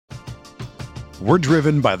We're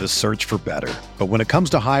driven by the search for better. But when it comes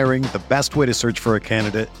to hiring, the best way to search for a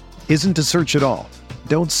candidate isn't to search at all.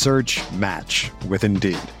 Don't search, match with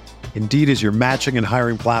Indeed. Indeed is your matching and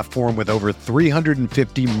hiring platform with over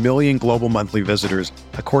 350 million global monthly visitors,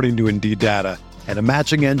 according to Indeed data, and a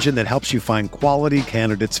matching engine that helps you find quality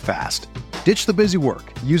candidates fast. Ditch the busy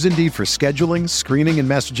work. Use Indeed for scheduling, screening, and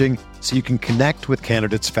messaging so you can connect with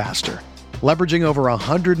candidates faster. Leveraging over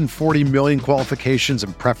 140 million qualifications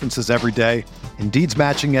and preferences every day, Indeed's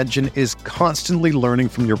matching engine is constantly learning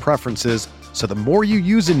from your preferences, so the more you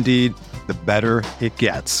use Indeed, the better it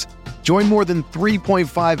gets. Join more than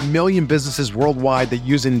 3.5 million businesses worldwide that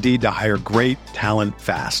use Indeed to hire great talent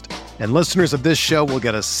fast. And listeners of this show will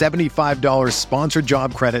get a $75 sponsored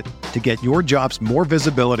job credit to get your jobs more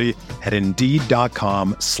visibility at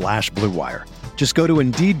Indeed.com/Blue Wire. Just go to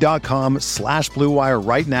Indeed.com/Blue Wire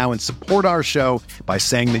right now and support our show by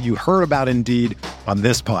saying that you heard about Indeed on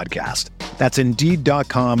this podcast. That's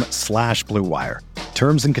Indeed.com/Blue Wire.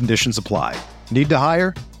 Terms and conditions apply. Need to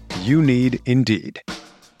hire? You need Indeed.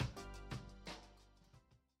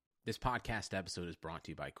 This podcast episode is brought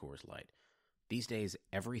to you by Coors Light. These days,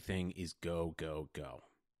 everything is go, go, go.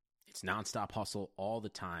 It's nonstop hustle all the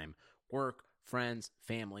time. Work, friends,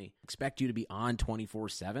 family, expect you to be on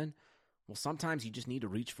 24/7. Well, sometimes you just need to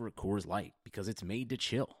reach for a Coors Light because it's made to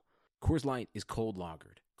chill. Coors Light is cold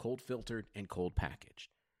lagered, cold filtered, and cold packaged.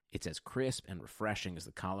 It's as crisp and refreshing as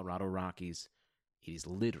the Colorado Rockies. It is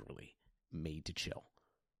literally made to chill.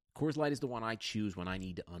 Coors Light is the one I choose when I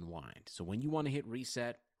need to unwind. So when you want to hit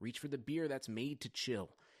reset, reach for the beer that's made to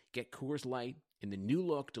chill. Get Coors Light in the new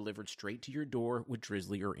look delivered straight to your door with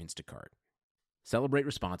Drizzly or Instacart. Celebrate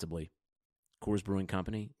responsibly. Coors Brewing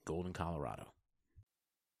Company, Golden, Colorado.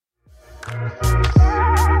 And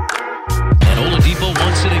Oladipo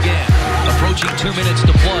wants it again. Approaching 2 minutes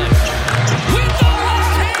to play. With the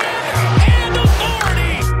left hand and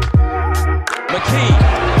authority. McKee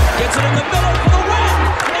gets it in the middle for the win.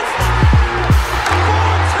 It's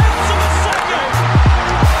 4/10 of a second.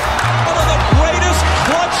 One of the greatest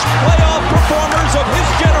clutch playoff performers of his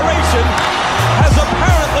generation has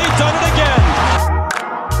apparently done it again.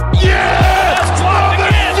 Yes! Mother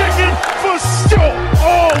chicken for sure!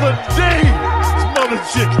 All the day! It's mother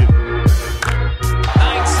chicken.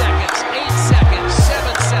 9 seconds, 8 seconds,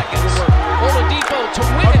 7 seconds. Oladipo to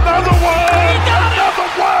win it. Another one! He got it! Another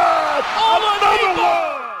one! Another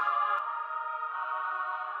one!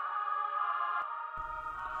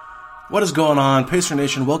 What is going on, Pacer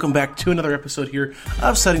Nation? Welcome back to another episode here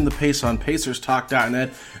of Setting the Pace on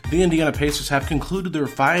PacersTalk.net. The Indiana Pacers have concluded their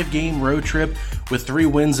 5-game road trip with 3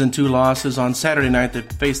 wins and 2 losses. On Saturday night, they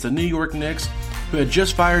faced the New York Knicks, who had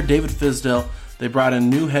just fired David Fizdale. They brought in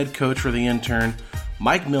new head coach for the intern,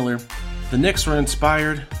 Mike Miller. The Knicks were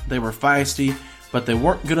inspired, they were feisty, but they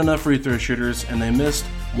weren't good enough free throw shooters, and they missed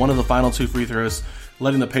one of the final 2 free throws,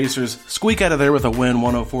 letting the Pacers squeak out of there with a win,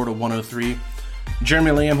 104-103. Jeremy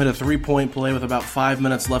Lamb hit a 3-point play with about 5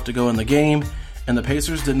 minutes left to go in the game, and the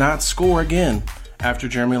Pacers did not score again after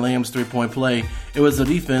Jeremy Lamb's 3-point play. It was the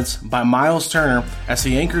defense by Miles Turner as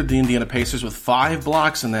he anchored the Indiana Pacers with 5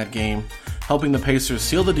 blocks in that game, helping the Pacers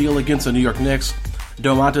seal the deal against the New York Knicks.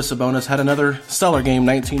 Domantas Sabonis had another stellar game,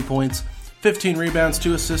 19 points, 15 rebounds,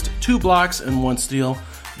 2 assists, 2 blocks, and 1 steal.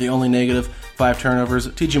 The only negative, 5 turnovers.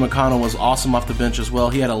 T.J. McConnell was awesome off the bench as well.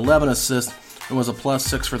 He had 11 assists and was a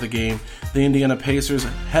 +6 for the game. The Indiana Pacers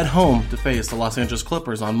head home to face the Los Angeles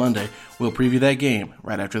Clippers on Monday. We'll preview that game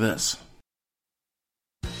right after this.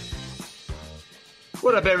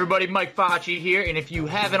 What up, everybody? Mike Facci here, and if you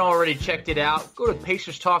haven't already checked it out, go to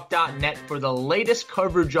PacersTalk.net for the latest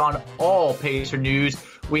coverage on all Pacer news.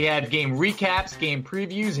 We have game recaps, game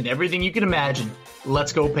previews, and everything you can imagine.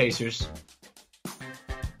 Let's go, Pacers.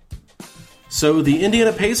 So the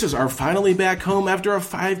Indiana Pacers are finally back home after a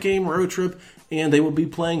 5-game road trip, and they will be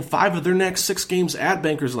playing 5 of their next 6 games at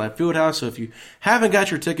Bankers Life Fieldhouse. So if you haven't got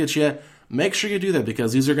your tickets yet, make sure you do that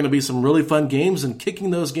because these are going to be some really fun games, and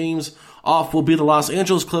kicking those games off will be the Los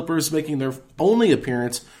Angeles Clippers making their only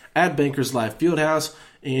appearance at Bankers Life Fieldhouse,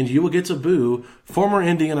 and you will get to boo former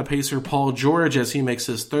Indiana Pacer Paul George as he makes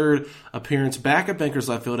his 3rd appearance back at Bankers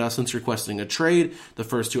Life Fieldhouse since requesting a trade. The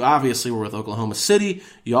first 2 obviously were with Oklahoma City.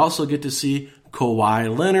 You also get to see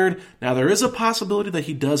Kawhi Leonard. Now there is a possibility that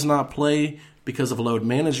he does not play because of load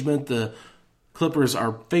management. The Clippers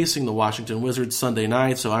are facing the Washington Wizards Sunday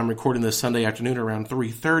night, so I'm recording this Sunday afternoon around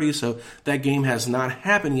 3:30, so that game has not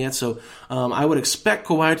happened yet. So I would expect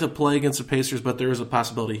Kawhi to play against the Pacers, but there is a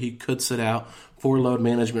possibility he could sit out for load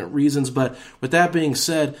management reasons. But with that being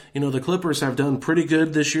said, the Clippers have done pretty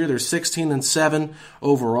good this year. They're 16-7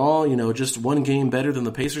 overall, just 1 game better than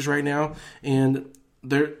the Pacers right now. And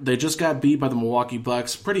they just got beat by the Milwaukee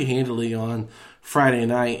Bucks pretty handily on Friday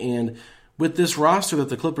night, and with this roster that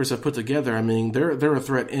the Clippers have put together, I mean, they're a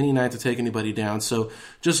threat any night to take anybody down. So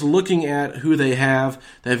just looking at who they have,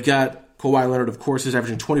 they've got Kawhi Leonard, of course, is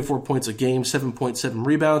averaging 24 points a game, 7.7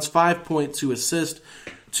 rebounds, 5.2 assists,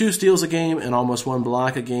 2 steals a game, and almost 1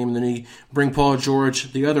 block a game. And then you bring Paul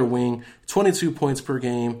George, the other wing, 22 points per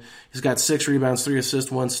game. He's got 6 rebounds, 3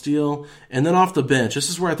 assists, 1 steal. And then off the bench, this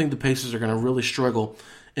is where I think the Pacers are going to really struggle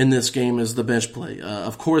in this game is the bench play.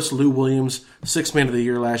 Of course, Lou Williams, 6th man of the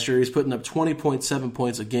year last year. He's putting up 20.7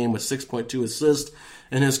 points a game with 6.2 assists.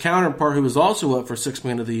 And his counterpart, who was also up for 6th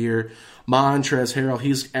man of the year, Montrezl Harrell,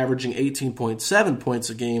 he's averaging 18.7 points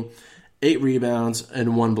a game, 8 rebounds,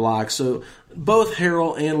 and 1 block. So both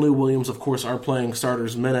Harrell and Lou Williams, of course, are playing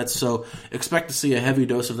starters minutes, so expect to see a heavy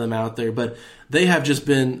dose of them out there. But they have just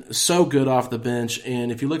been so good off the bench,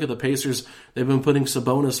 and if you look at the Pacers, they've been putting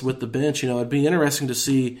Sabonis with the bench. It'd be interesting to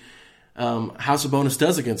see how Sabonis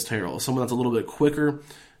does against Harrell. Someone that's a little bit quicker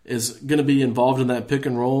is going to be involved in that pick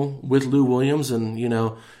and roll with Lou Williams, and,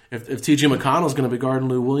 if T.J. McConnell's going to be guarding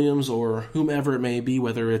Lou Williams or whomever it may be,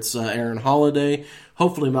 whether it's Aaron Holiday,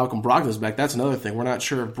 hopefully Malcolm Brogdon's back. That's another thing. We're not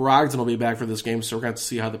sure if Brogdon will be back for this game, so we're going to have to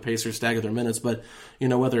see how the Pacers stagger their minutes. But,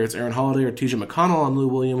 whether it's Aaron Holiday or T.J. McConnell on Lou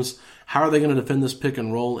Williams, how are they going to defend this pick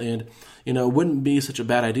and roll? And, it wouldn't be such a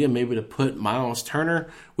bad idea maybe to put Miles Turner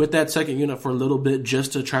with that second unit for a little bit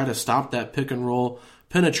just to try to stop that pick and roll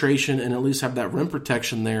penetration and at least have that rim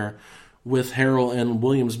protection there with Harrell and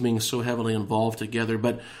Williams being so heavily involved together.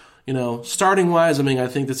 But, starting-wise, I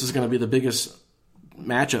think this is going to be the biggest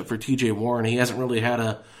matchup for T.J. Warren. He hasn't really had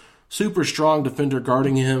a super strong defender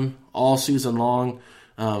guarding him all season long.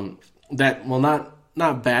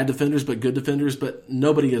 Not bad defenders, but good defenders, but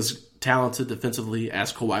nobody as talented defensively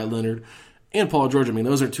as Kawhi Leonard and Paul George.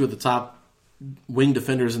 Those are 2 of the top wing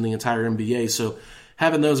defenders in the entire NBA, so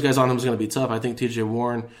having those guys on him is going to be tough. I think T.J.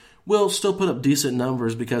 Warren will still put up decent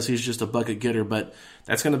numbers because he's just a bucket getter, but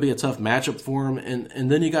that's going to be a tough matchup for him. And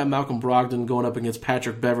then you got Malcolm Brogdon going up against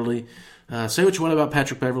Patrick Beverley. Say what you want about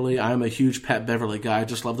Patrick Beverley. I'm a huge Pat Beverley guy. I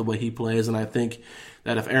just love the way he plays, and I think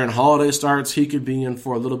that if Aaron Holiday starts, he could be in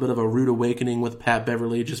for a little bit of a rude awakening with Pat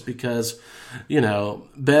Beverley just because,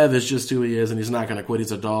 Bev is just who he is, and he's not going to quit.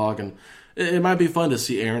 He's a dog, and it might be fun to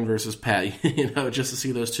see Aaron versus Pat, just to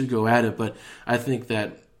see those two go at it. But I think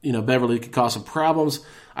that, Beverly could cause some problems.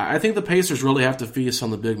 I think the Pacers really have to feast on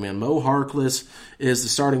the big man. Mo Harkless is the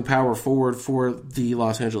starting power forward for the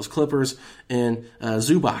Los Angeles Clippers, and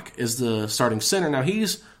Zubac is the starting center. Now,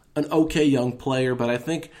 he's an okay young player, but I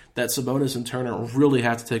think that Sabonis and Turner really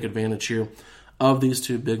have to take advantage here of these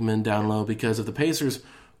 2 big men down low, because if the Pacers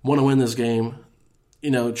want to win this game,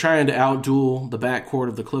 trying to outduel the backcourt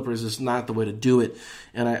of the Clippers is not the way to do it.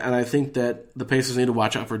 And I think that the Pacers need to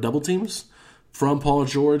watch out for double teams from Paul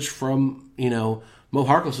George, from, Mo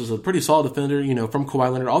Harkless is a pretty solid defender, from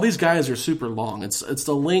Kawhi Leonard. All these guys are super long. It's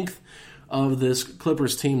the length of this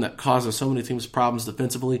Clippers team that causes so many teams problems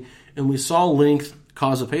defensively. And we saw length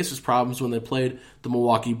cause the Pacers problems when they played the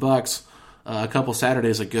Milwaukee Bucks a couple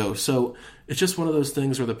Saturdays ago. So it's just one of those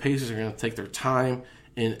things where the Pacers are going to take their time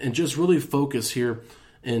and just really focus here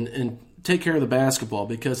and take care of the basketball,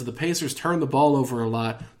 because if the Pacers turn the ball over a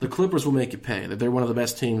lot, the Clippers will make you pay. They're one of the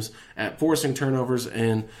best teams at forcing turnovers,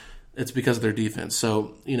 and it's because of their defense.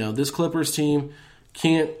 So, this Clippers team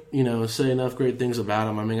can't, say enough great things about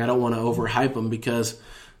them. I don't want to overhype them because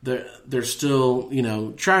they're still,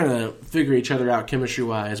 trying to figure each other out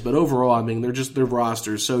chemistry-wise. But overall, their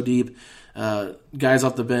roster is so deep. Guys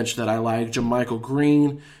off the bench that I like, JaMychal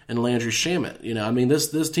Green and Landry Shamet.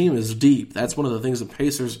 This team is deep. That's one of the things the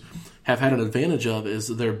Pacers have had an advantage of, is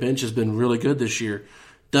their bench has been really good this year.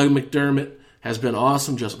 Doug McDermott has been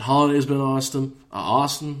awesome. Justin Holiday has been awesome.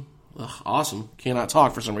 Awesome. Cannot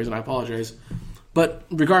talk for some reason. I apologize. But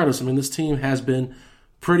regardless, this team has been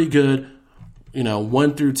pretty good,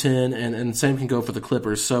 1 through 10, and same can go for the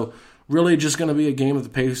Clippers. So really just going to be a game of the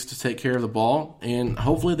Pacers to take care of the ball, and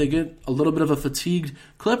hopefully they get a little bit of a fatigued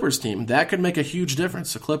Clippers team. That could make a huge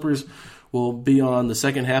difference. The Clippers will be on the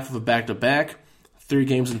second half of a back-to-back, 3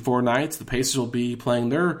 games in 4 nights. The Pacers will be playing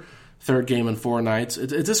their 3rd game in 4 nights.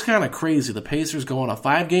 It's just kind of crazy. The Pacers go on a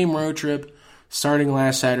 5-game road trip starting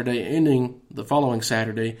last Saturday, ending the following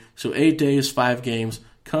Saturday. So 8 days, 5 games,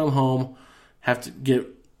 come home, have to get,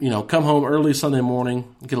 come home early Sunday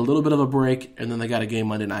morning, get a little bit of a break, and then they got a game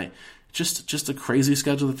Monday night. Just a crazy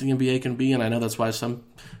schedule that the NBA can be, and I know that's why some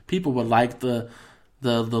people would like the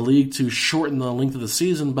league to shorten the length of the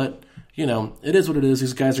season, but it is what it is.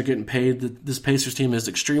 These guys are getting paid. This Pacers team is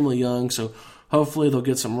extremely young, so hopefully they'll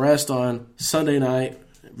get some rest on Sunday night,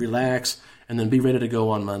 relax, and then be ready to go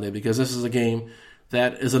on Monday, because this is a game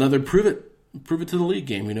that is another prove it to the league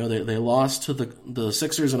game. You know, they lost to the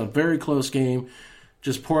Sixers in a very close game,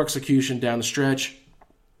 just poor execution down the stretch,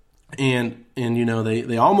 and you know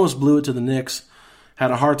they almost blew it to the Knicks. Had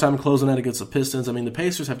a hard time closing out against the Pistons. I mean, the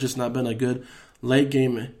Pacers have just not been a good late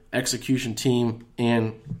game execution team,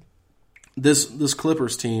 and this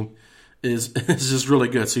Clippers team is just really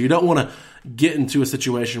good. So you don't want to get into a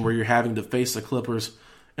situation where you're having to face the Clippers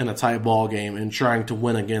in a tight ball game and trying to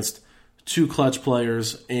win against two clutch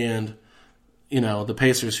players and, you know, the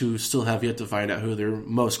Pacers, who still have yet to find out who their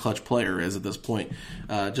most clutch player is at this point.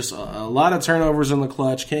 Just a lot of turnovers in the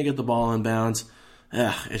clutch, can't get the ball in bounds.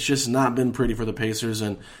 It's just not been pretty for the Pacers,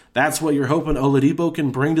 and that's what you're hoping Oladipo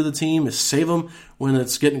can bring to the team, is save them when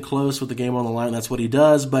it's getting close with the game on the line. That's what he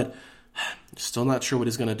does, but still not sure what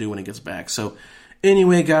he's going to do when he gets back. So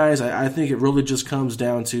anyway, guys, I think it really just comes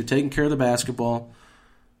down to taking care of the basketball,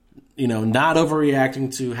 you know, not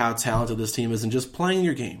overreacting to how talented this team is, and just playing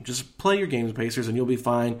your game. Just play your games, Pacers, and you'll be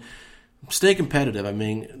fine. Stay competitive. I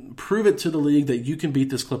mean, prove it to the league that you can beat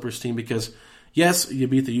this Clippers team, because yes, you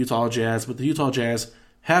beat the Utah Jazz, but the Utah Jazz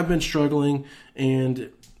have been struggling,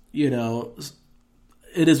 and, you know,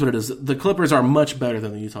 it is what it is. The Clippers are much better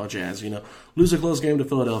than the Utah Jazz. You know, lose a close game to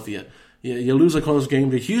Philadelphia. You lose a close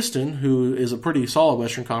game to Houston, who is a pretty solid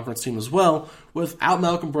Western Conference team as well, without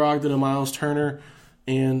Malcolm Brogdon and Miles Turner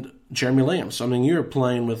and Jeremy Lamb. So, I mean, you're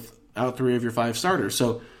playing without 3 of your 5 starters.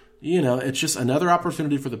 So, you know, it's just another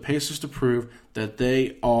opportunity for the Pacers to prove that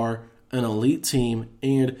they are an elite team,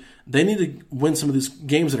 and they need to win some of these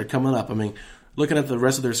games that are coming up. I mean, looking at the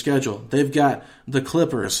rest of their schedule, they've got the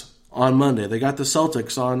Clippers on Monday, they got the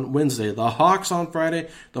Celtics on Wednesday, the Hawks on Friday,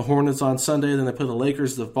 the Hornets on Sunday, then they play the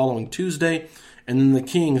Lakers the following Tuesday, and then the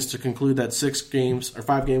Kings to conclude that 5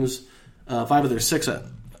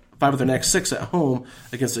 of their next 6 at home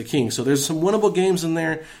against the Kings. So there's some winnable games in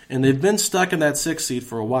there, and they've been stuck in that 6th seed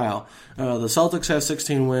for a while. The Celtics have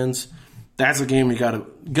 16 wins. That's a game you gotta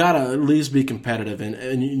at least be competitive in,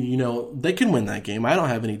 and you know they can win that game. I don't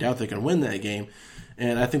have any doubt they can win that game,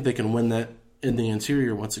 and I think they can win that in the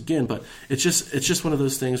interior once again. But it's just one of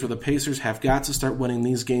those things where the Pacers have got to start winning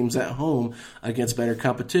these games at home against better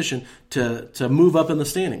competition to move up in the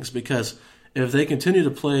standings. Because if they continue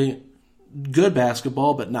to play good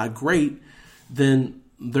basketball but not great, then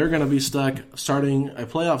they're going to be stuck starting a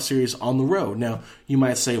playoff series on the road. Now, you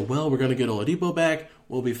might say, well, we're going to get Oladipo back.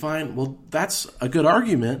 We'll be fine. Well, that's a good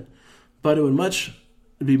argument, but it would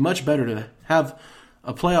be much better to have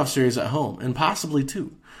a playoff series at home, and possibly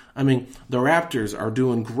 2. I mean, the Raptors are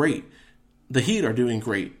doing great. The Heat are doing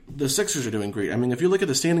great. The Sixers are doing great. I mean, if you look at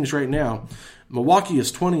the standings right now, Milwaukee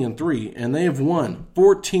is 20-3, and they have won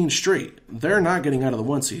 14 straight. They're not getting out of the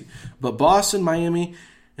 1 seed. But Boston, Miami,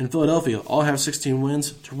 and Philadelphia all have 16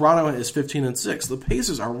 wins. Toronto is 15-6. The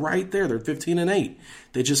Pacers are right there. They're 15-8.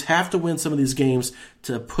 They just have to win some of these games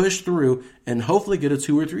to push through and hopefully get a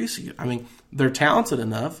 2 or 3 seed. I mean, they're talented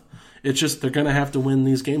enough. It's just they're going to have to win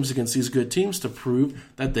these games against these good teams to prove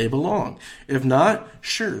that they belong. If not,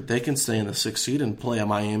 sure, they can stay in the 6th seed and play a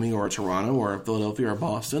Miami or a Toronto or a Philadelphia or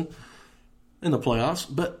Boston in the playoffs,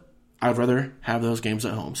 but I'd rather have those games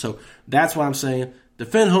at home. So that's why I'm saying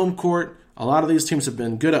defend home court. A lot of these teams have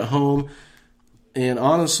been good at home, and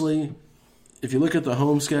honestly, if you look at the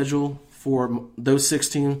home schedule for those 6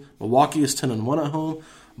 teams, Milwaukee is 10-1 at home.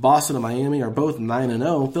 Boston and Miami are both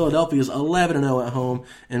 9-0. Philadelphia is 11-0 at home,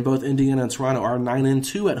 and both Indiana and Toronto are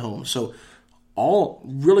 9-2 at home. So all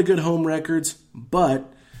really good home records,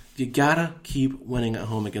 but you gotta keep winning at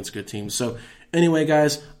home against good teams. So anyway,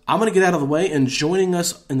 guys, I'm gonna get out of the way, and joining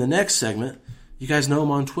us in the next segment, you guys know him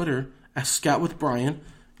on Twitter as Scout with Bryan.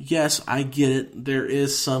 Yes, I get it. There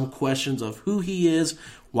is some questions of who he is,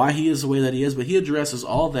 why he is the way that he is, but he addresses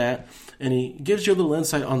all that, and he gives you a little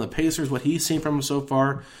insight on the Pacers, what he's seen from them so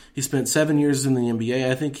far. He spent 7 years in the NBA.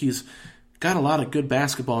 I think he's got a lot of good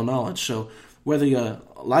basketball knowledge. So whether you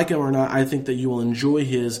like him or not, I think that you will enjoy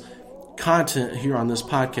his content here on this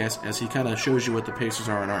podcast as he kind of shows you what the Pacers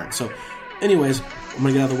are and aren't. So anyways, I'm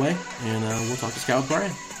going to get out of the way, and we'll talk to Scout with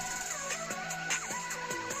Bryan.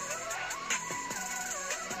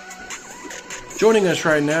 Joining us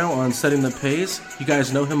right now on Setting the Pace, you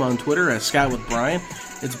guys know him on Twitter as Scout with Bryan.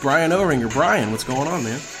 It's Bryan Ohringer. Bryan, what's going on,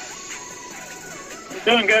 man?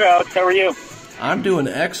 Doing good, Alex. How are you? I'm doing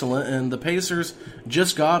excellent, and the Pacers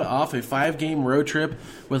just got off a 5-game road trip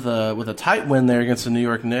with a tight win there against the New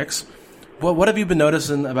York Knicks. What have you been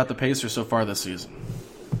noticing about the Pacers so far this season?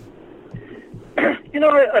 You know,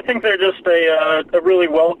 I think they're just a really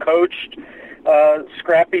well-coached,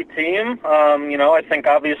 scrappy team. I think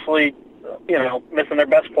obviously, missing their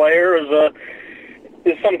best player is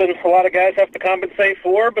is something a lot of guys have to compensate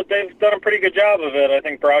for, but they've done a pretty good job of it. I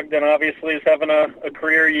think Brogdon obviously is having a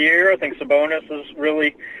career year. I think Sabonis has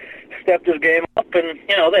really stepped his game up, and,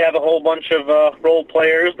 they have a whole bunch of role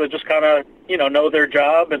players that just kind of, know their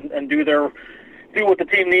job and do what the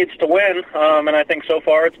team needs to win. And I think so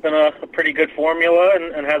far it's been a pretty good formula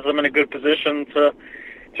and has them in a good position to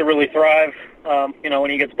really thrive, when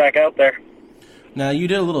he gets back out there. Now, you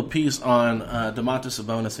did a little piece on Domantas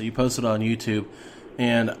Sabonis that you posted on YouTube,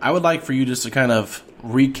 and I would like for you just to kind of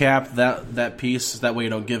recap that piece. That way you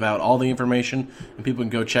don't give out all the information and people can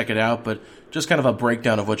go check it out, but just kind of a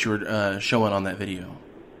breakdown of what you were showing on that video.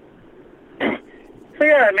 So,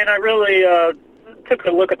 yeah, I really took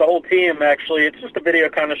a look at the whole team, actually. It's just a video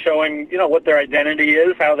kind of showing, what their identity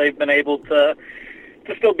is, how they've been able to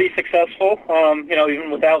still be successful, even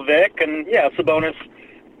without Vic. And, yeah, Sabonis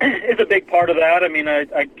is a big part of that.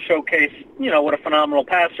 I showcase, what a phenomenal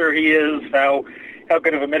passer he is, how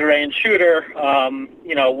good of a mid-range shooter,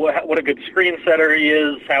 what a good screen setter he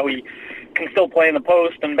is, how he can still play in the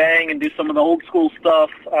post and bang and do some of the old school stuff.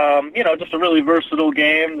 Just a really versatile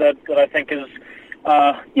game that I think is,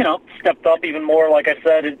 stepped up even more, like I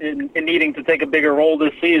said, in needing to take a bigger role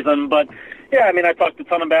this season. But, yeah, I talked a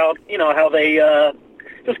ton about, how they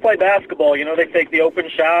just play basketball. They take the open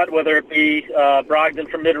shot, whether it be Brogdon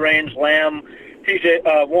from mid-range, Lamb,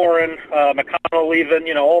 TJ Warren, McConnell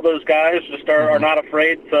even, all those guys just are not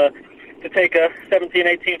afraid to take a 17,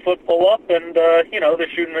 18-foot pull-up, and, they're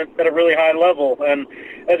shooting at a really high level. And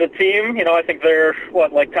as a team, I think they're,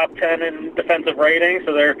 top 10 in defensive rating,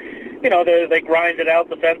 so they grind it out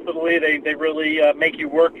defensively. They really make you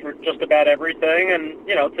work for just about everything. And,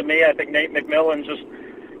 to me, I think Nate McMillan's just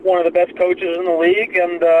one of the best coaches in the league,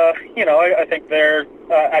 and, I think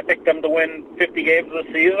I picked them to win 50 games this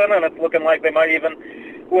season, and it's looking like they might even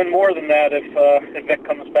win more than that if Vic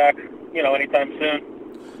comes back, anytime soon.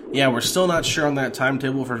 Yeah, we're still not sure on that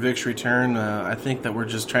timetable for Vic's return. I think that we're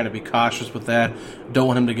just trying to be cautious with that. Don't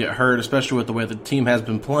want him to get hurt, especially with the way the team has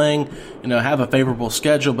been playing. Have a favorable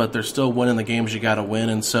schedule, but they're still winning the games you got to win.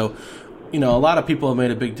 And so, a lot of people have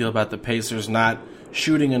made a big deal about the Pacers not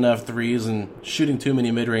shooting enough threes and shooting too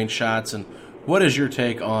many mid-range shots. And what is your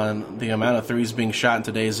take on the amount of threes being shot in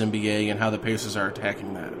today's NBA and how the Pacers are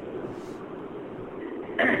attacking that?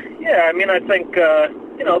 Yeah, I think,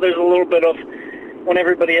 there's a little bit of when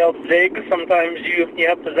everybody else zigs, sometimes you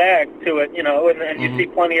have to zag to it, and you see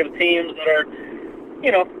plenty of teams that are,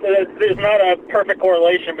 there's not a perfect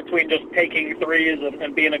correlation between just taking threes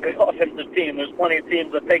and being a good offensive team. There's plenty of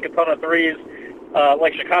teams that take a ton of threes,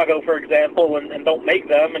 like Chicago, for example, and don't make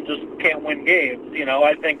them and just can't win games.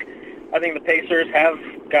 I think the Pacers have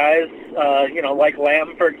guys, like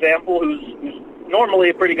Lamb, for example, who's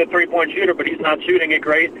normally a pretty good three-point shooter, but he's not shooting it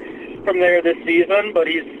great from there this season. But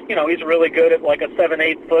he's really good at like a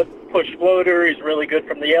 7-8 foot push floater. He's really good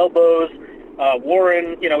from the elbows.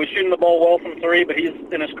 Warren, he's shooting the ball well from three, but he's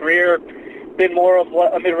in his career been more of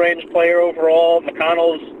a mid-range player overall.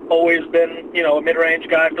 McConnell's always been, a mid-range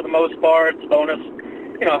guy for the most part. Sabonis,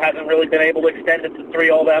 hasn't really been able to extend it to three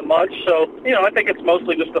all that much. So, I think it's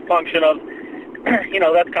mostly just a function of,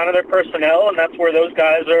 that's kind of their personnel, and that's where those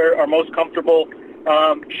guys are most comfortable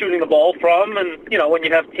shooting the ball from. And, when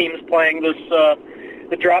you have teams playing this,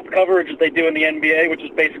 the drop coverage that they do in the NBA, which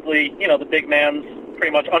is basically, the big man's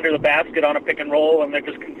pretty much under the basket on a pick and roll, and they're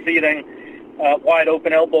just conceding wide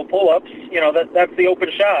open elbow pull-ups, that's the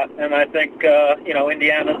open shot. And I think,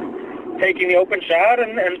 Indiana's taking the open shot,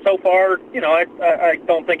 and so far, I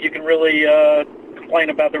don't think you can really complain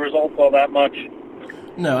about the results all that much.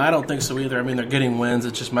 No, I don't think so either. They're getting wins.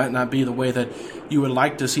 It just might not be the way that you would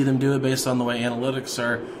like to see them do it based on the way analytics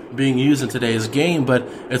are being used in today's game. But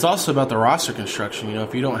it's also about the roster construction.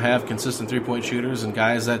 If you don't have consistent three-point shooters and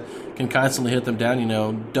guys that can constantly hit them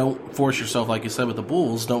down, don't force yourself, like you said with the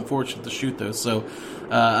Bulls, don't force yourself to shoot those. So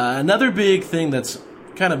another big thing that's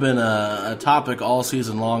kind of been a topic all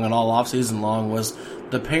season long and all off-season long was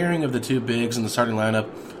the pairing of the two bigs in the starting lineup,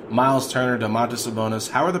 Miles Turner, Domantas Sabonis.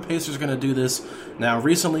 How are the Pacers going to do this? Now,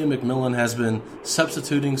 recently McMillan has been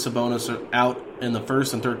substituting Sabonis out in the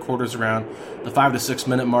first and third quarters around the 5 to 6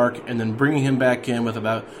 minute mark, and then bringing him back in with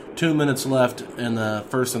about 2 minutes left in the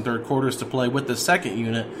first and third quarters to play with the second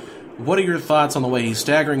unit. What are your thoughts on the way he's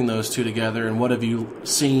staggering those two together, and what have you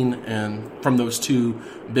seen from those two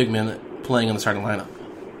big men playing in the starting lineup?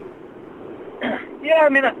 Yeah,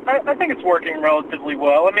 I think it's working relatively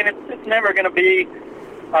well. It's never going to be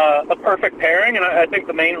a perfect pairing, and I think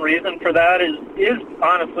the main reason for that is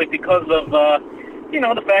honestly because of,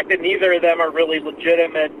 the fact that neither of them are really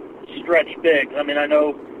legitimate stretch bigs. I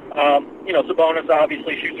know, Sabonis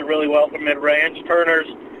obviously shoots it really well from mid-range. Turner's,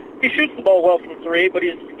 he shoots the ball well from three, but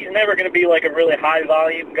he's never going to be like a really high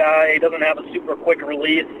volume guy. He doesn't have a super quick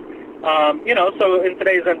release. So in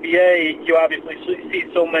today's NBA, you obviously see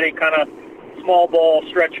so many kind of small ball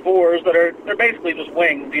stretch fours they're basically just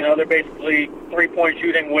wings. They're basically 3-point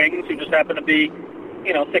shooting wings who just happen to be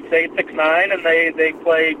 6'8", 6'9", and they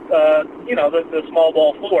play the small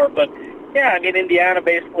ball four. But yeah, I mean, Indiana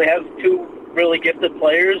basically has two really gifted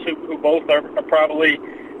players who both are probably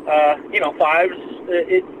fives.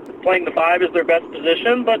 Playing the five is their best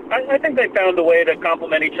position, but I think they found a way to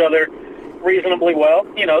complement each other reasonably well.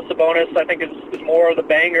 Sabonis, I think, is more of the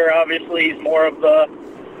banger. Obviously, he's more of the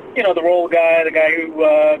role guy, the guy who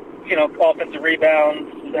offensive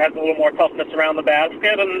rebounds, has a little more toughness around the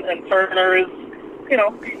basket, and Turner is,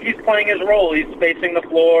 he's playing his role. He's spacing the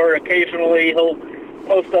floor. Occasionally, he'll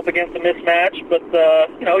post up against a mismatch, but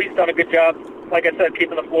he's done a good job, like I said,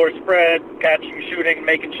 keeping the floor spread, catching, shooting,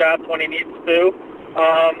 making shots when he needs to.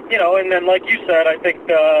 And then, like you said, I think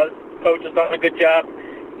coach has done a good job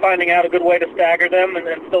finding out a good way to stagger them and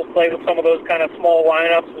still play with some of those kind of small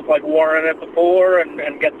lineups with like Warren at the four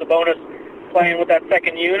and get the bonus playing with that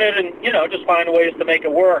second unit and, just find ways to make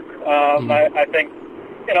it work. I think,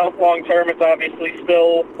 long term it's obviously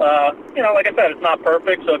still, like I said, it's not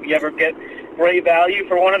perfect. So if you ever get great value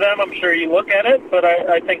for one of them, I'm sure you look at it. But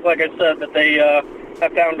I think, like I said, that they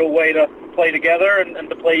have found a way to play together and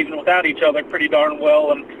to play even without each other pretty darn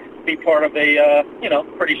well and be part of a,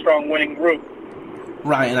 pretty strong winning group.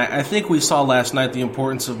 Right, and I think we saw last night the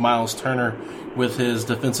importance of Miles Turner with his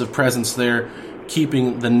defensive presence there,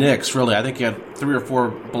 keeping the Knicks, really. I think he had 3 or 4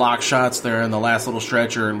 block shots there in the last little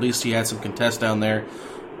stretch, or at least he had some contests down there,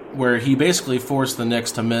 where he basically forced the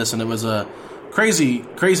Knicks to miss, and it was a crazy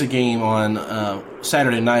game on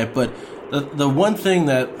Saturday night. But the one thing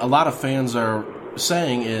that a lot of fans are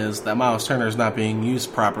saying is that Miles Turner is not being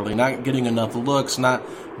used properly, not getting enough looks, not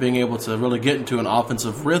being able to really get into an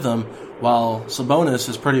offensive rhythm, while Sabonis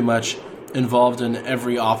is pretty much involved in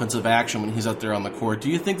every offensive action when he's out there on the court.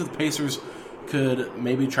 Do you think that the Pacers could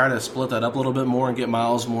maybe try to split that up a little bit more and get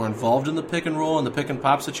Miles more involved in the pick and roll and the pick and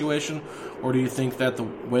pop situation? Or do you think that the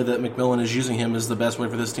way that McMillan is using him is the best way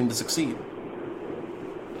for this team to succeed?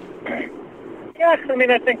 Yeah, I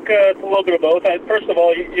mean, I think it's a little bit of both. First of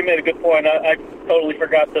all, you made a good point. I totally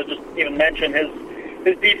forgot to just even mention his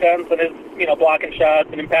defense and his, blocking shots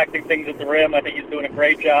and impacting things at the rim. I think he's doing a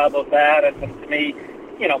great job of that. And to me,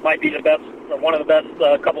 might be the best, or one of the best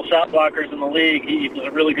couple shot blockers in the league. He does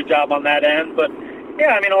a really good job on that end. But,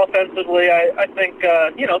 yeah, I mean, offensively, I think,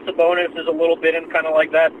 Sabonis is a little bit in kind of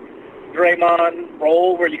like that Draymond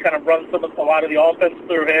role where you kind of run a lot of the offense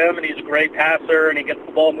through him, and he's a great passer, and he gets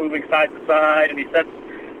the ball moving side to side, and he sets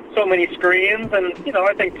so many screens. And,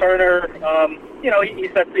 I think Turner, he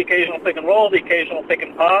sets the occasional pick and roll, the occasional pick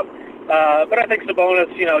and pop. But I think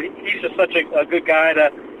Sabonis, he's just such a good guy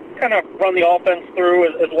to kind of run the offense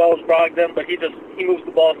through as well as Brogdon, but he moves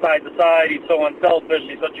the ball side to side. He's so unselfish.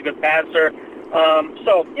 He's such a good passer.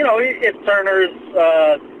 If Turner's,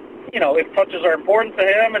 if touches are important to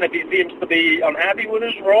him and if he seems to be unhappy with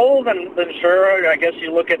his role, then sure, I guess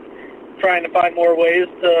you look at trying to find more ways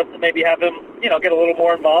to maybe have him, get a little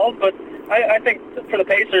more involved. But I think for the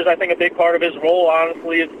Pacers, I think a big part of his role,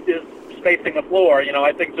 honestly, is spacing the floor.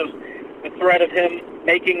 I think just the threat of him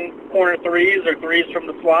making corner threes or threes from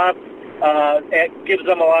the slots, it gives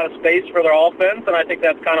them a lot of space for their offense, and I think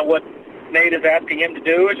that's kind of what Nate is asking him to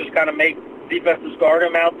do, is just kind of make defenses guard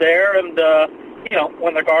him out there, and,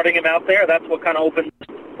 when they're guarding him out there, that's what kind of opens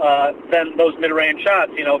then those mid-range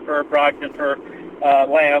shots, for Brogdon, for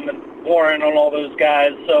Lamb, and Warren, and all those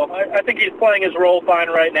guys. So I think he's playing his role fine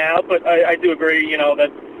right now, but I do agree,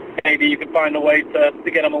 that maybe you could find a way to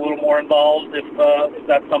get him a little more involved if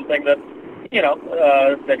that's something that,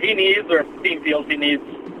 that he needs or team feels he needs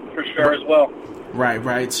for sure as well.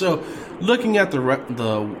 Right. So looking at the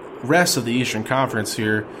rest of the Eastern Conference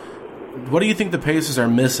here, what do you think the Pacers are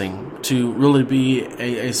missing to really be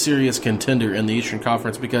a serious contender in the Eastern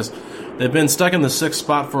Conference? Because they've been stuck in the 6th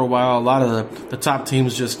spot for a while. A lot of the top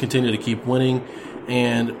teams just continue to keep winning.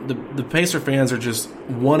 And the Pacer fans are just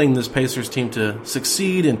wanting this Pacers team to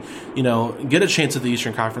succeed and, get a chance at the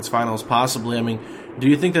Eastern Conference Finals possibly. I mean, do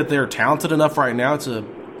you think that they're talented enough right now to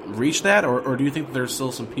reach that? Or do you think there's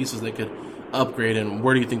still some pieces they could upgrade? And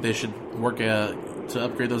where do you think they should work to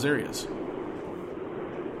upgrade those areas?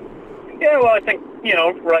 Yeah, well, I think,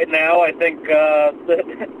 right now, I think,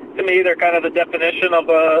 to me, they're kind of the definition of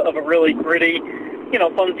a really gritty,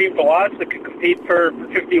 fun team to watch that could compete for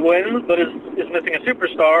 50 wins, but is missing a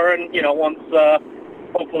superstar. And, once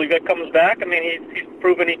hopefully Vic comes back, I mean, he's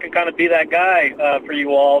proven he can kind of be that guy for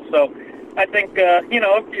you all. So I think,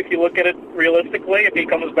 if you look at it realistically, if he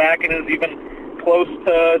comes back and is even close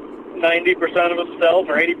to 90% of himself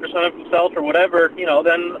or 80% of himself or whatever,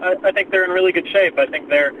 then I think they're in really good shape. I think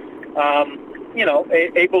they're,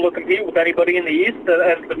 able to compete with anybody in the East.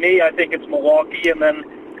 And to me, I think it's Milwaukee, and then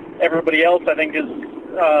everybody else, I think, is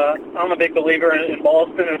I'm a big believer in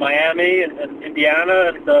Boston and Miami and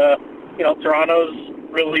Indiana, and, Toronto's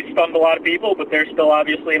really stunned a lot of people, but they're still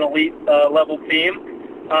obviously an elite level team.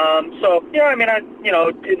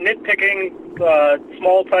 Nitpicking,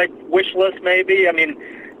 small type wish list maybe. I mean,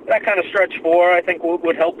 that kind of stretch four I think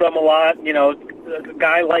would help them a lot. A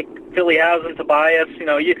guy like Philly has in Tobias.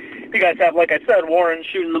 You guys have, like I said, Warren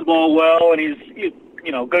shooting the ball well, and he's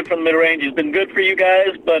good from the mid-range. He's been good for you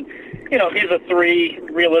guys, but, he's a three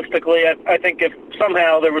realistically. I think if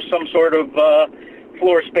somehow there was some sort of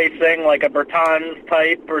floor spacing, like a Bertans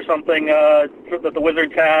type or something that the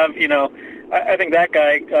Wizards have, I think that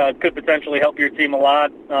guy could potentially help your team a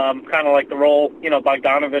lot, kind of like the role,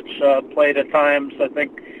 Bogdanovich played at times. I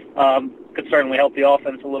think could certainly help the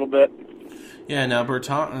offense a little bit. Yeah, now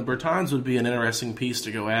Bertans would be an interesting piece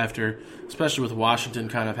to go after, especially with Washington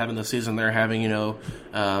kind of having the season they're having,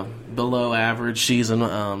 below average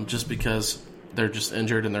season, just because they're just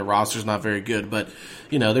injured and their roster's not very good. But,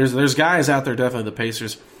 there's guys out there definitely the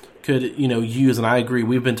Pacers could, use, and I agree,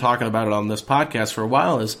 we've been talking about it on this podcast for a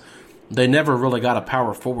while, is they never really got a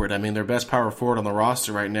power forward. I mean, their best power forward on the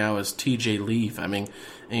roster right now is TJ Leaf. I mean,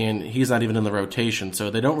 and he's not even in the rotation, so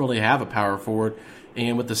they don't really have a power forward.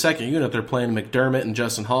 And with the second unit, they're playing McDermott and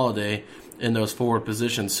Justin Holiday in those forward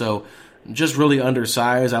positions. So just really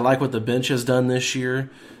undersized. I like what the bench has done this year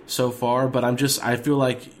so far, but I feel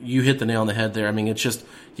like you hit the nail on the head there. I mean, it's just,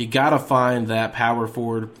 you got to find that power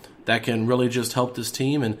forward that can really just help this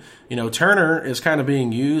team. And, Turner is kind of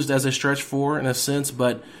being used as a stretch four in a sense,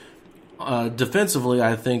 but defensively,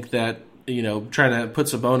 I think that, trying to put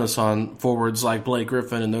some bonus on forwards like Blake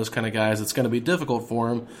Griffin and those kind of guys, it's going to be difficult for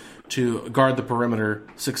him to guard the perimeter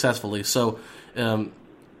successfully. So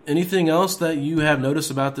anything else that you have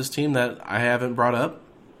noticed about this team that I haven't brought up?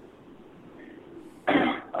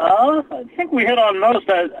 I think we hit on most.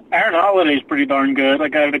 Aaron Holiday's pretty darn good. I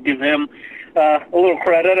got to give him a little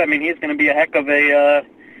credit. I mean, he's going to be a heck of a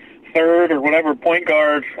third or whatever point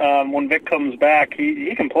guard when Vic comes back.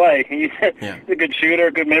 He can play. He's a good shooter,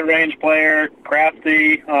 good mid-range player,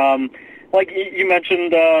 crafty. Like you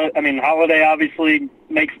mentioned, Holiday obviously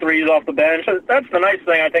makes threes off the bench. That's the nice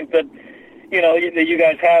thing, I think, that you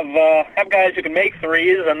guys have guys who can make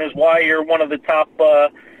threes, and is why you're one of the top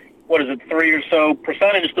 3 or so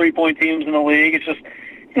percentage three-point teams in the league. It's just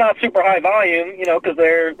not super high volume, because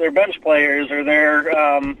they're bench players, or they're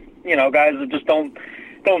guys that just don't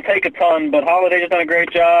take a ton. But Holiday's done a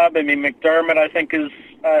great job. I mean, McDermott, I think, is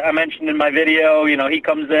I mentioned in my video, he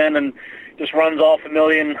comes in and just runs off a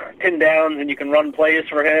million pin downs, and you can run plays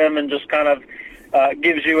for him, and just kind of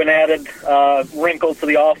gives you an added wrinkle to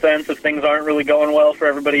the offense if things aren't really going well for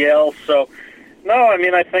everybody else. So, no,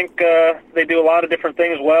 I think they do a lot of different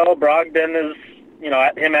things well. Brogdon is,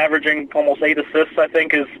 him averaging almost 8 assists, I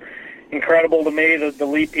think, is incredible to me, the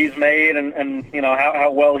leap he's made, and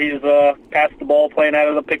how well he's passed the ball playing out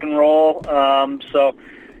of the pick and roll.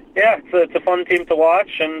 It's a fun team to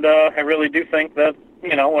watch, and I really do think that,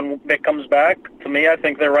 when Vic comes back, to me, I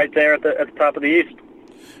think they're right there at the top of the East.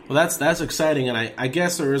 Well, that's exciting, and I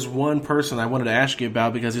guess there is one person I wanted to ask you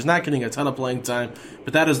about, because he's not getting a ton of playing time,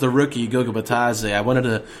 but that is the rookie, Goga Bitadze. I wanted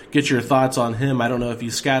to get your thoughts on him. I don't know if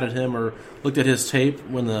you scouted him or looked at his tape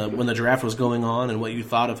when the draft was going on, and what you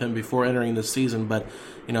thought of him before entering this season, but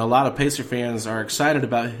a lot of Pacer fans are excited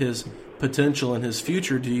about his potential and his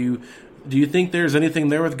future. Do you think there's anything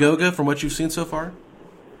there with Goga from what you've seen so far?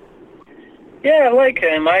 Yeah, I like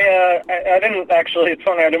him. I didn't actually. It's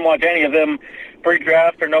funny. I didn't watch any of him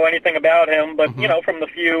pre-draft or know anything about him. But from the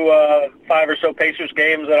few 5 or so Pacers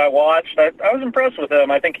games that I watched, I was impressed with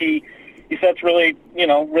him. I think he sets really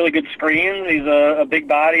good screens. He's a big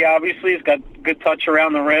body. Obviously, he's got good touch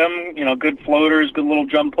around the rim. Good floaters, good little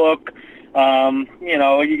jump hook.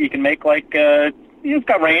 You can make he's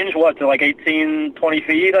got range to like 18, 20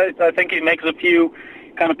 feet. I think he makes a few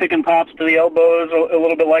kind of picking pops to the elbows, a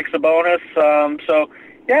little bit like Sabonis.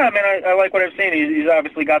 I like what I've seen. He's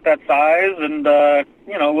obviously got that size and, a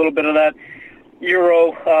little bit of that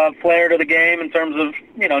Euro flair to the game in terms of,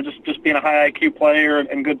 just being a high IQ player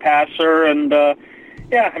and good passer. And,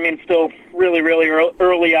 still really, really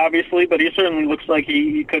early, obviously, but he certainly looks like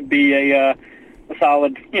he could be a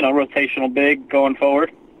solid, rotational big going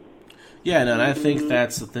forward. Yeah, and I think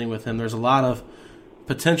that's the thing with him. There's a lot of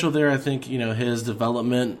potential there. I think, his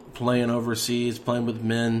development, playing overseas, playing with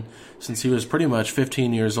men since he was pretty much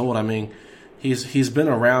 15 years old. I mean, he's been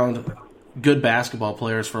around good basketball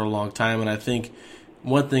players for a long time, and I think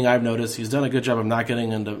one thing I've noticed, he's done a good job of not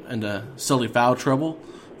getting into silly foul trouble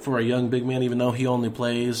for a young big man. Even though he only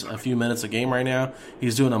plays a few minutes a game right now,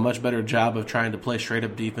 he's doing a much better job of trying to play straight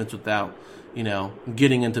up defense without,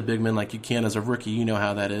 getting into big men like you can as a rookie. You know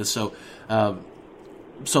how that is. So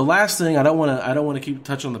last thing, I don't want to keep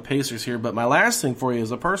touching on the Pacers here, but my last thing for you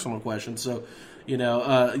is a personal question. So,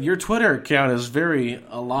 your Twitter account is very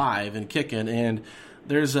alive and kicking, and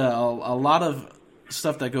there's a lot of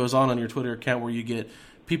stuff that goes on your Twitter account where you get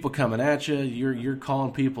people coming at you. You're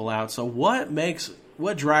calling people out. So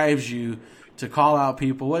what drives you to call out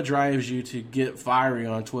people? What drives you to get fiery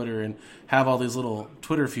on Twitter and have all these little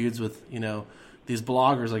Twitter feuds with these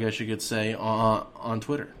bloggers, I guess you could say, on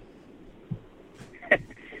Twitter?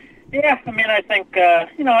 Yeah, I mean, I think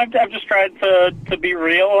I've just tried to be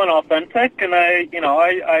real and authentic, and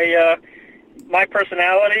my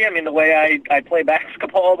personality, I mean, the way I play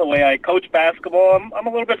basketball, the way I coach basketball, I'm a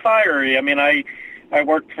little bit fiery. I mean, I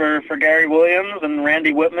worked for Gary Williams and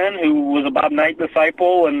Randy Whitman, who was a Bob Knight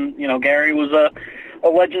disciple, and Gary was a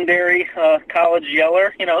legendary college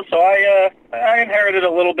yeller. So I inherited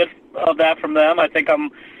a little bit of that from them. I think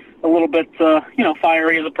I'm a little bit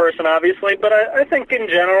fiery as a person, obviously, but I think in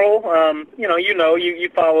general, you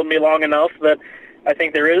followed me long enough that I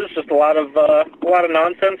think there is just a lot of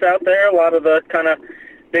nonsense out there. A lot of the kind of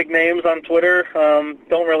big names on Twitter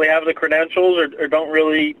don't really have the credentials or don't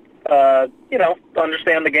really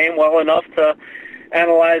understand the game well enough to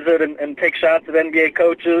analyze it and take shots at NBA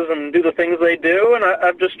coaches and do the things they do. And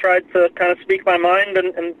I've just tried to kind of speak my mind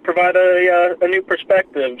and provide a new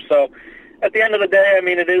perspective. So at the end of the day, I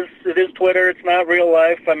mean, it is Twitter. It's not real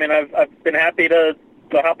life. I mean, I've been happy to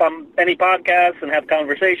hop on any podcast and have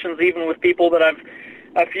conversations, even with people that I've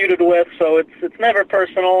feuded with. So it's never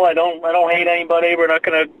personal. I don't hate anybody. We're not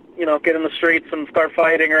going to get in the streets and start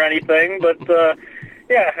fighting or anything. But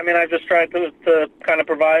yeah, I mean, I just tried to kind of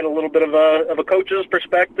provide a little bit of a coach's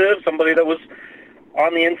perspective, somebody that was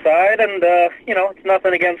on the inside, and it's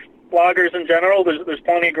nothing against bloggers in general. There's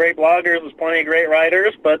plenty of great bloggers. There's plenty of great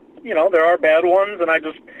writers, but there are bad ones, and I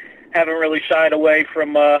just haven't really shied away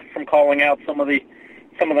from calling out some of the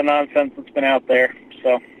nonsense that's been out there.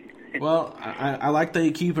 So, well, I like that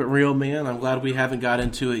you keep it real, man. I'm glad we haven't got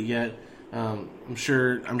into it yet. I'm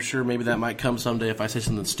sure maybe that might come someday if I say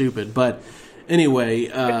something stupid. But anyway,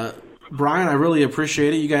 Bryan, I really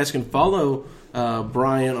appreciate it. You guys can follow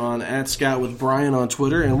Bryan on @ScoutWithBryan on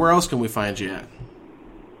Twitter, and where else can we find you at?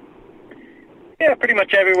 Yeah, pretty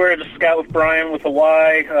much everywhere. Just Scout with Bryan with a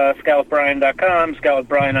Y, scoutwithbryan.com, Scout with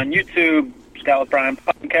Bryan on YouTube, Scout with Bryan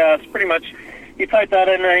podcast. Pretty much, you type that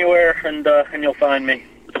in anywhere, and you'll find me.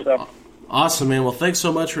 So awesome, man. Well, thanks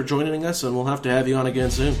so much for joining us, and we'll have to have you on again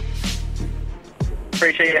soon.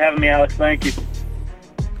 Appreciate you having me, Alex. Thank you.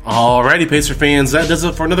 Alrighty, Pacer fans, that does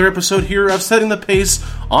it for another episode here of Setting the Pace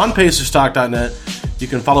on PacersTalk.net. You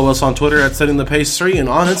can follow us on Twitter at SettingThePace3 and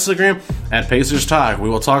on Instagram at PacersTalk. We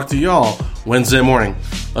will talk to y'all Wednesday morning.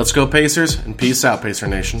 Let's go Pacers, and peace out, Pacer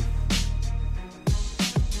Nation.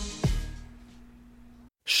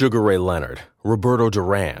 Sugar Ray Leonard, Roberto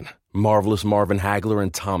Duran, Marvelous Marvin Hagler,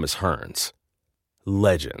 and Thomas Hearns.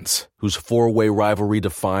 Legends, whose four-way rivalry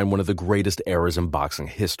defined one of the greatest eras in boxing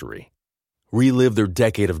history. Relive their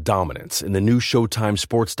decade of dominance in the new Showtime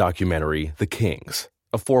sports documentary, The Kings,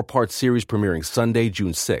 a 4-part series premiering Sunday,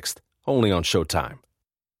 June 6th, only on Showtime.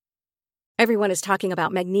 Everyone is talking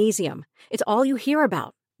about magnesium. It's all you hear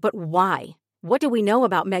about. But why? What do we know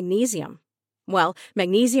about magnesium? Well,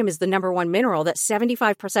 magnesium is the #1 mineral that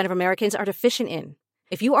 75% of Americans are deficient in.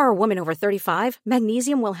 If you are a woman over 35,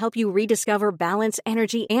 magnesium will help you rediscover balance,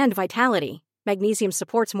 energy, and vitality. Magnesium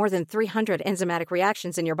supports more than 300 enzymatic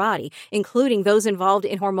reactions in your body, including those involved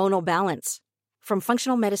in hormonal balance. From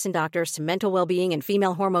functional medicine doctors to mental well-being and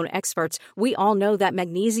female hormone experts, we all know that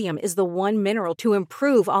magnesium is the one mineral to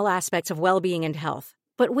improve all aspects of well-being and health.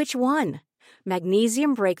 But which one?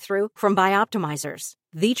 Magnesium Breakthrough from Bioptimizers,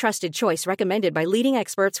 the trusted choice recommended by leading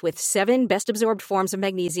experts with 7 best-absorbed forms of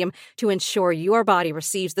magnesium to ensure your body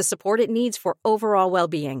receives the support it needs for overall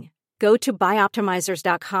well-being. Go to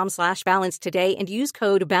bioptimizers.com/balance today and use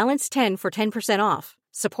code BALANCE10 for 10% off.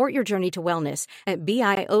 Support your journey to wellness at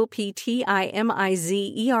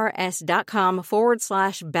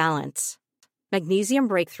bioptimizers.com/balance. Magnesium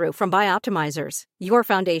Breakthrough from Bioptimizers, your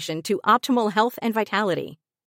foundation to optimal health and vitality.